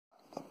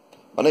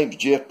My name's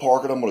Jeff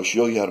Parker, and I'm going to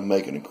show you how to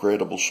make an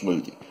incredible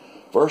smoothie.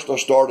 First, I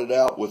started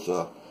out with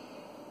a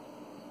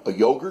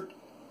yogurt,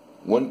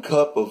 1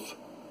 cup of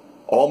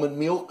almond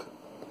milk,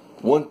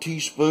 1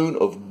 teaspoon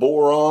of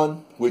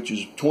boron, which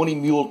is 20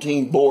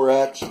 multein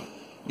borax.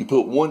 You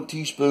put 1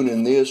 teaspoon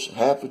in this,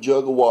 half a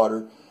jug of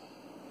water,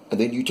 and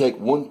then you take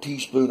 1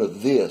 teaspoon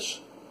of this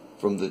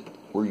from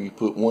where you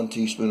put 1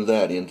 teaspoon of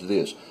that into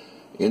this.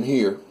 In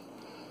here,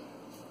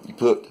 you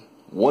put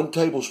 1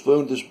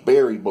 tablespoon of this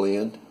berry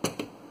blend,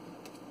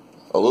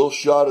 a little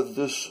shot of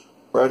this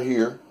right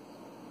here,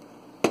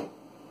 a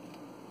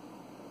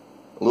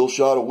little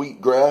shot of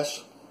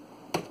wheatgrass,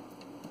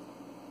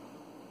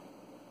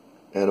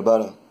 and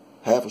about a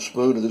half a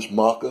spoon of this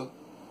maca,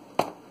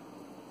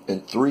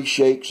 and 3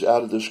 shakes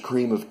out of this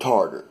cream of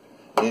tartar.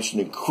 And it's an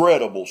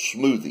incredible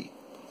smoothie,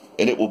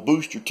 and it will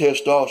boost your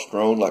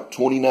testosterone like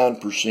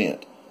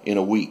 29% in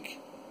a week.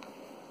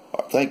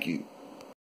 All right, thank you.